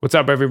What's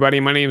up,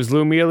 everybody? My name is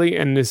Lou Mealy,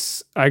 and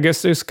I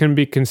guess this can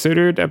be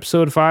considered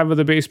episode 5 of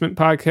the Basement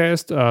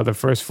Podcast. The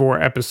first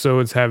 4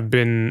 episodes have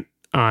been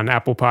on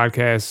Apple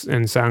Podcasts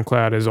and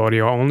SoundCloud as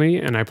audio only,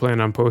 and I plan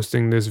on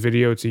posting this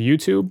video to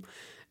YouTube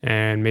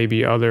and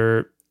maybe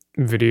other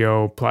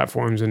video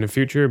platforms in the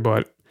future,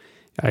 but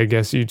I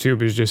guess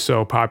YouTube is just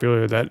so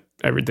popular that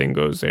everything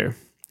goes there.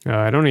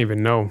 I don't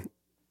even know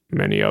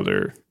many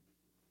other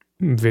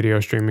video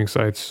streaming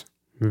sites.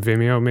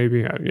 Vimeo,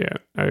 maybe?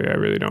 I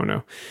really don't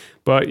know.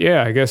 But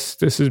yeah, I guess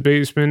this is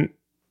Basement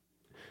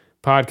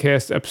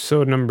Podcast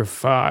episode number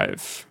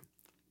 5.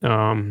 I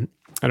don't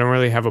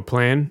really have a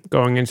plan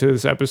going into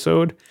this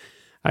episode.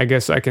 I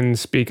guess I can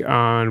speak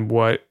on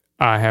what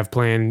I have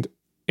planned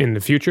in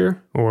the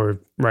future or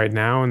right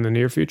now in the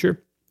near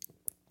future.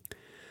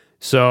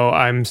 So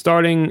I'm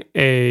starting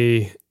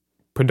a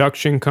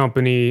production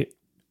company,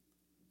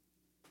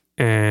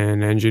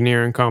 an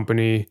engineering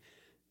company,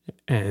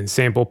 and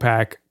sample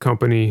pack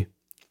company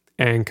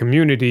and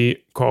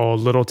community called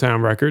Little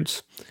Town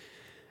Records.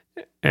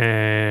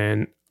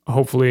 And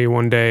hopefully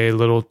one day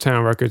Little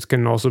Town Records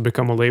can also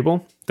become a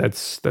label.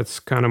 That's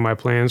kind of my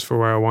plans for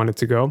where I want it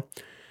to go.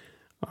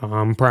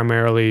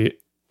 Primarily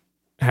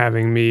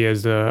having me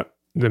as the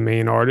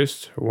main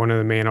artist, or one of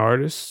the main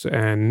artists,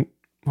 and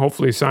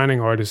hopefully signing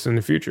artists in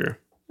the future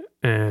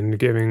and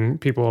giving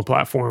people a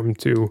platform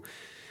to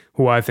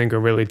who I think are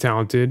really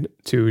talented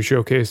to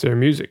showcase their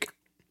music.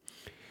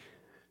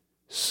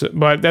 So,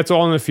 but that's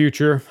all in the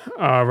future.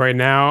 Right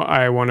now,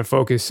 I want to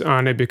focus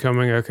on it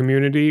becoming a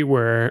community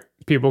where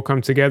people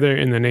come together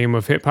in the name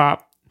of hip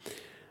hop.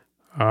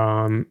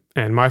 And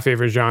my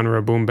favorite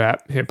genre, boom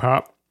bap hip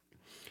hop.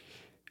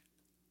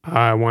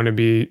 I want to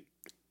be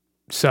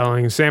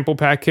selling sample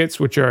pack kits,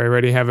 which I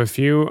already have a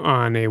few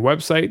on a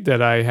website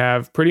that I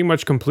have pretty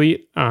much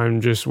complete.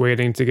 I'm just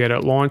waiting to get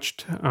it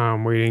launched.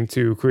 I'm waiting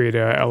to create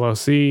a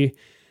LLC.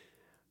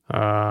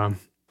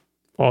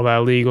 All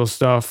that legal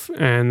stuff,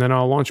 and then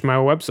I'll launch my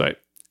website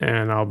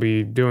and I'll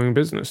be doing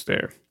business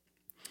there.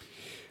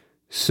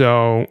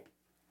 So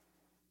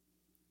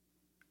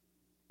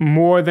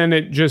more than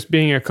it just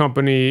being a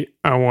company,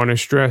 I want to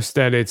stress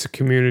that it's a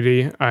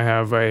community. I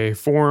have a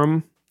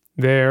forum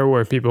there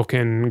where people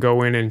can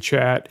go in and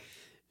chat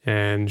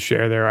and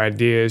share their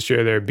ideas,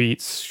 share their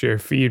beats, share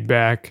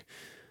feedback.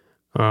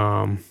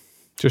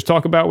 Just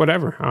talk about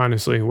whatever,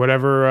 honestly,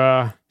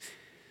 whatever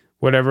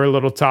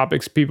little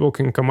topics people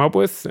can come up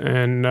with.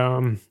 And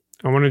I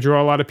want to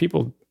draw a lot of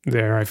people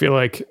there. I feel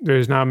like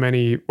there's not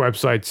many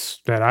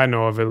websites that I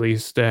know of, at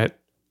least, that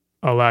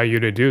allow you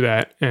to do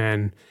that.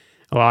 And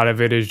a lot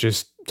of it is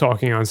just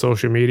talking on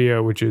social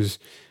media, which is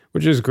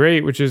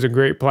great, which is a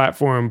great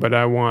platform. But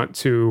I want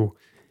to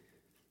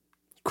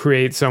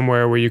create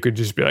somewhere where you could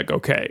just be like,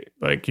 okay,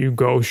 like you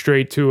go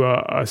straight to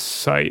a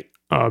site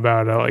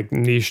about a like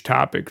niche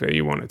topic that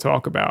you want to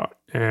talk about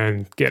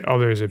and get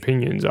others'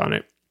 opinions on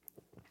it.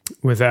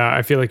 Without,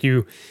 I feel like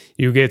you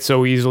get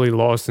so easily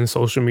lost in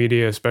social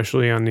media,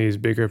 especially on these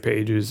bigger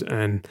pages.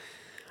 And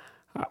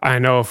I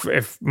know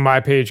if my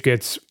page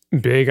gets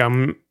big,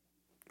 I'm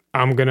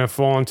gonna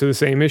fall into the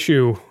same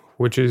issue,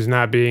 which is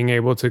not being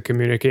able to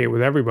communicate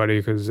with everybody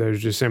because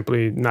there's just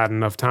simply not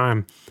enough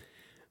time.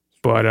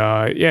 But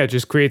it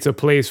just creates a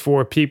place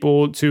for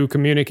people to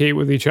communicate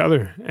with each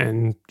other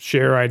and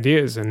share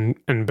ideas and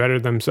better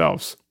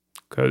themselves,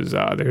 because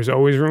there's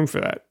always room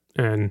for that.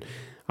 And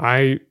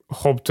I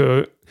hope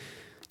to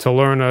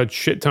learn a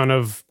shit ton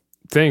of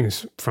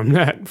things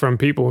from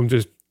people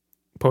just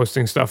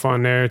posting stuff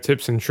on there,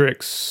 tips and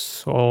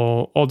tricks,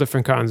 all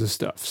different kinds of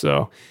stuff.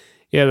 So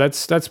yeah,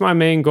 that's my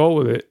main goal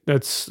with it.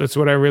 That's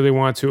what I really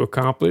want to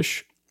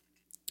accomplish.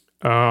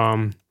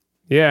 And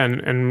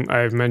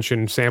I've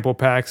mentioned sample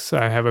packs.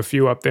 I have a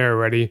few up there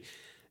already.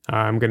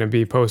 I'm going to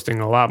be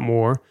posting a lot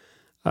more.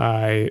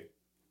 I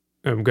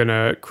am going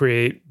to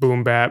create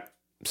boom bap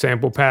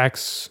sample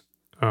packs,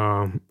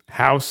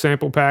 house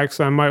sample packs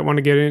I might want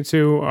to get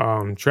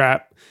into,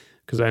 trap,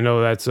 because I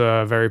know that's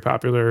a very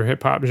popular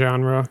hip hop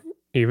genre.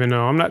 Even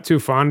though I'm not too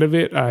fond of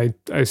it, I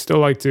still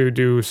like to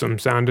do some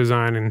sound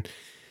design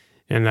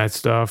and that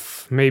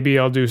stuff. Maybe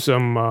I'll do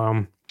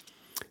some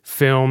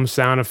film,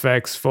 sound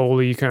effects,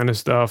 Foley kind of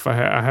stuff.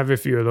 I have a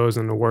few of those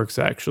in the works,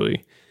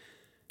 actually.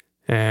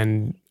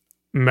 And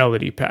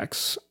melody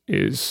packs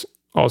is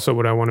also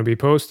what I want to be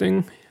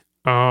posting.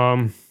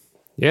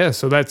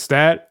 So that's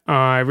that.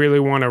 I really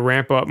want to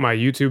ramp up my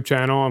YouTube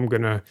channel. I'm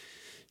going to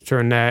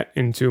turn that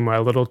into my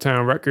Little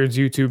Town Records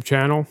YouTube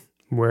channel,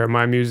 where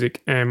my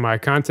music and my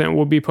content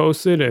will be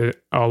posted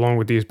along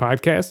with these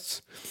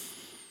podcasts.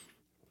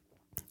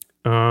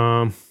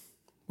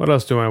 What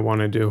else do I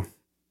want to do?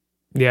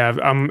 Yeah,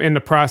 I'm in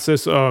the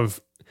process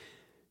of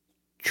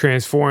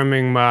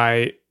transforming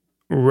my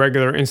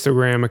regular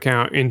Instagram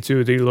account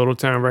into the Little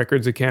Town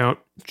Records account.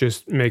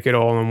 Just make it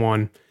all in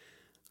one.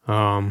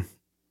 I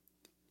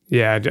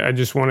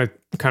just want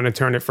to kind of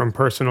turn it from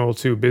personal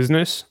to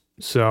business.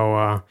 So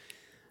I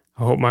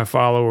hope my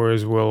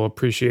followers will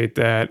appreciate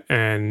that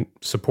and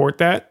support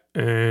that.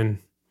 And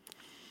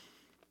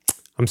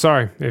I'm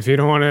sorry if you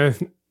don't want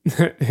to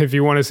if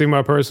you want to see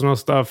my personal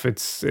stuff,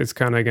 it's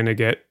kind of gonna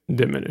get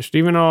diminished.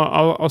 Even though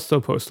I'll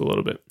still post a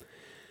little bit.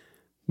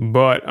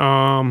 But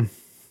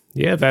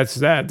yeah, that's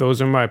that.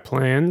 Those are my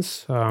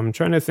plans. I'm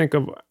trying to think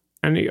of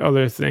any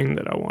other thing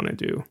that I want to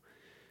do.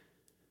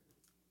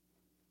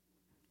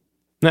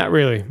 Not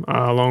really.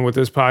 Along with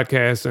this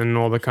podcast and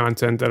all the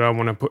content that I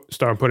want to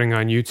start putting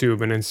on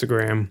YouTube and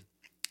Instagram.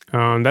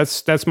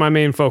 That's my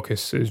main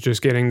focus, is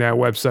just getting that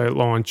website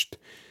launched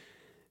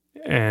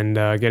and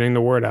getting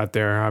the word out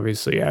there.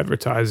 Obviously,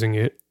 advertising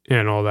it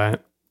and all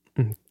that.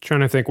 I'm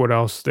trying to think what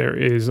else there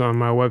is on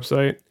my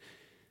website.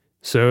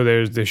 So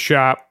there's the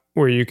shop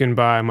where you can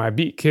buy my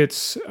beat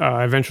kits.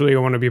 Eventually, I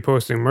want to be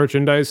posting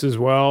merchandise as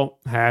well,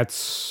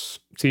 hats,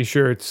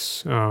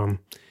 t-shirts,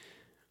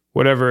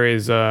 whatever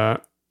is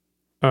a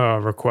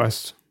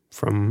request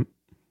from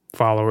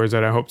followers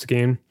that I hope to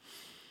gain.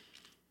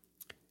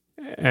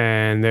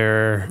 And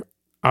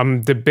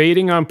I'm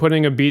debating on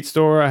putting a beat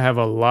store. I have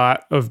a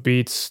lot of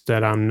beats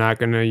that I'm not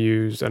going to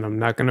use and I'm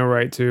not going to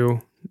write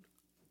to.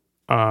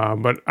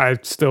 But I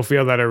still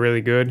feel that are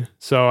really good.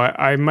 So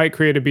I might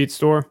create a beat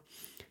store.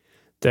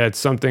 That's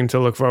something to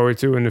look forward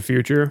to in the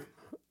future.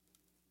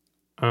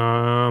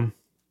 What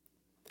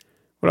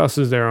else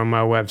is there on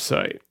my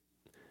website?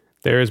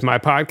 There's my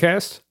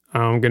podcast.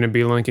 I'm going to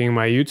be linking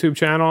my YouTube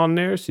channel on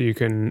there so you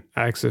can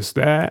access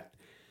that.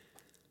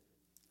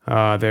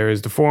 There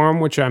is the forum,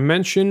 which I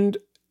mentioned.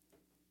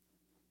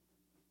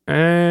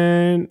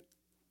 And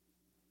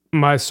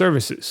my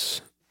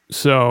services.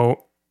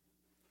 So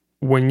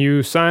when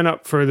you sign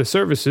up for the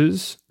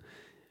services,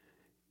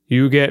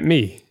 you get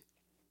me.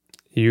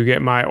 You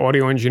get my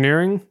audio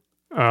engineering.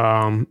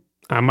 I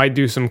might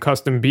do some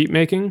custom beat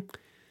making.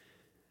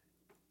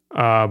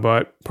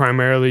 But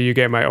primarily you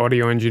get my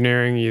audio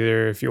engineering,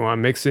 either if you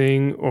want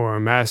mixing or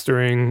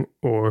mastering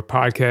or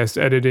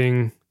podcast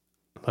editing,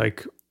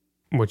 like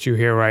what you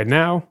hear right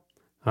now.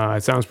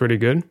 It sounds pretty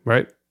good,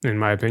 right? In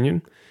my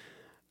opinion.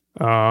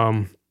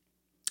 You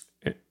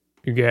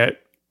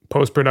get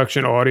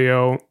post-production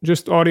audio,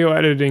 just audio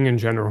editing in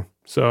general.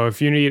 So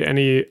if you need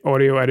any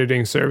audio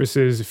editing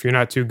services, if you're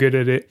not too good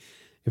at it,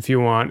 if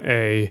you want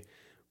a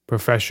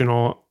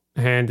professional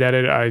hand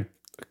edit,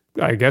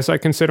 I guess I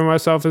consider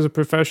myself as a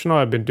professional.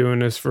 I've been doing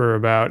this for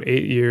about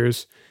 8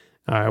 years.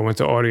 I went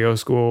to audio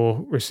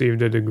school,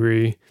 received a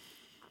degree.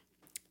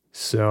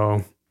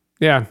 So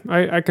yeah,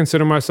 I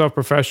consider myself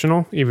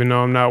professional, even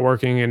though I'm not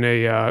working in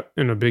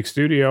a big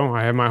studio.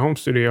 I have my home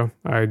studio.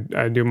 I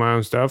do my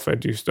own stuff. I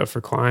do stuff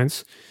for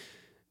clients.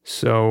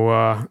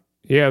 So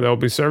yeah, there'll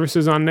be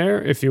services on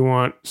there. If you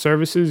want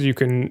services, you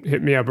can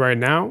hit me up right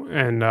now,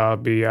 and I'll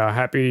be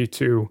happy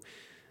to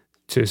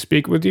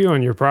speak with you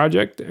on your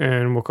project,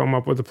 and we'll come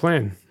up with a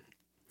plan.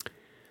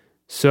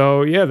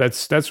 So yeah,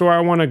 that's where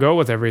I want to go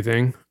with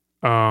everything.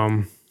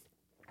 Once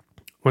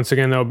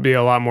again, there'll be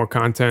a lot more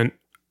content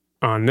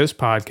on this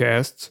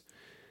podcast.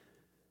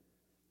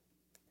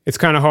 It's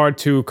kind of hard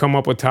to come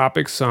up with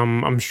topics.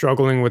 I'm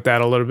struggling with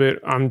that a little bit.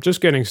 I'm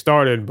just getting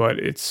started, but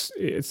it's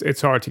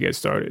hard to get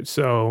started.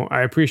 So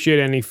I appreciate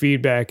any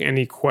feedback,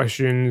 any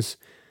questions.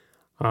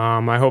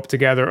 I hope to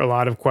gather a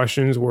lot of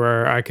questions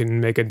where I can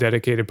make a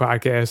dedicated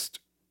podcast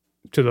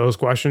to those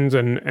questions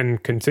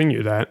and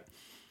continue that.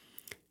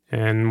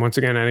 And once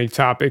again, any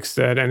topics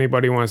that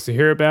anybody wants to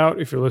hear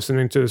about, if you're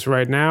listening to this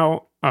right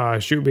now,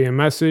 shoot me a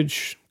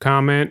message,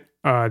 comment,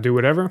 do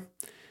whatever,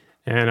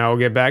 and I'll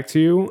get back to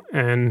you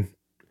and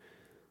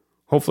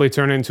hopefully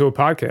turn it into a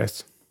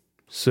podcast.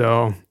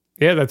 So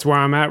yeah, that's where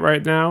I'm at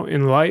right now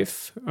in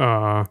life.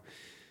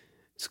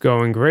 It's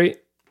going great.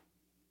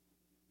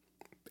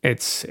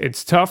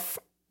 It's tough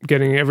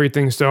getting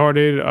everything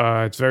started.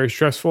 It's very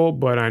stressful,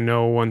 but I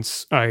know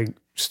once I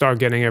start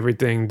getting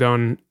everything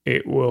done,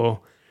 it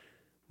will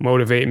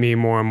motivate me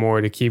more and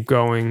more to keep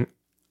going,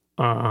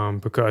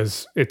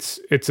 because it's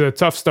a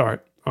tough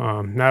start.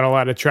 Not a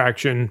lot of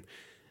traction,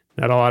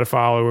 not a lot of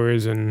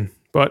followers,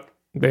 but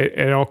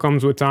it all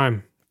comes with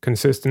time,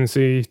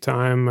 consistency,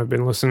 time. I've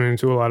been listening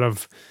to a lot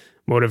of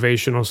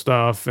motivational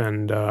stuff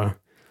and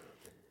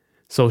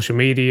social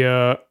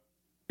media,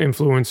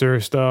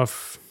 influencer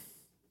stuff.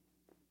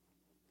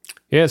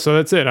 Yeah, so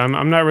that's it.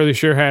 I'm not really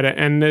sure how to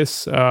end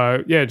this.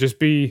 Yeah,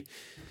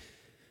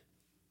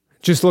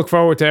 just look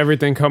forward to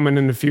everything coming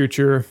in the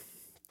future.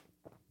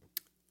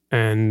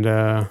 And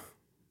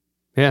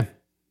yeah.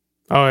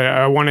 Oh,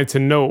 I wanted to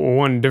note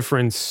one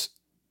difference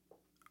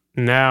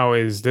now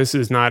is this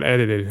is not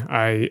edited.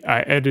 I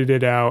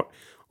edited out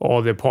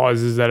all the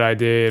pauses that I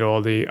did,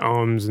 all the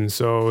ums and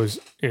so's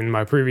in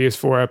my previous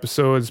 4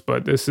 episodes,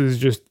 but this is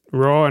just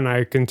raw, and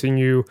I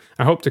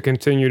hope to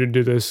continue to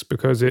do this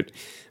because it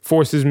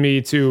forces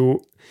me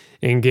to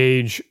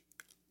engage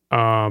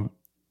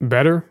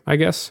better, I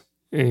guess.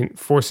 It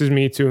forces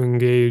me to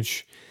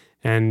engage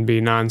and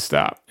be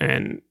nonstop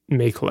and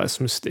make less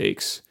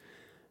mistakes.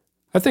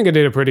 I think I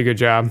did a pretty good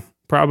job.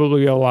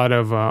 Probably a lot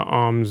of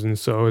ums and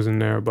so's in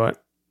there,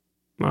 but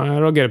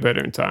it'll get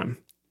better in time.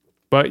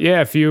 But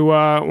yeah, if you,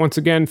 once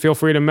again, feel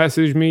free to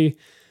message me.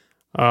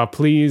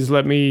 Please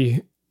let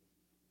me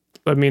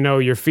Let me know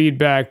your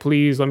feedback.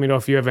 Please let me know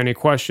if you have any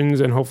questions,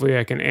 and hopefully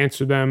I can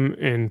answer them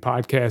in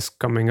podcasts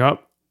coming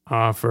up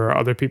for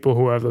other people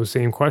who have those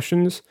same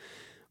questions,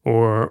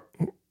 or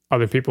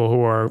other people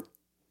who are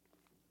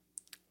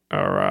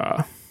all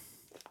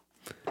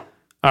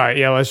right,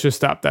 yeah, let's just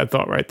stop that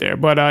thought right there.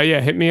 But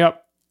yeah, hit me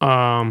up.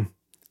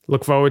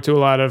 Look forward to a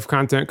lot of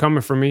content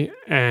coming from me,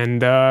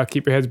 and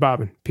keep your heads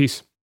bobbing. Peace.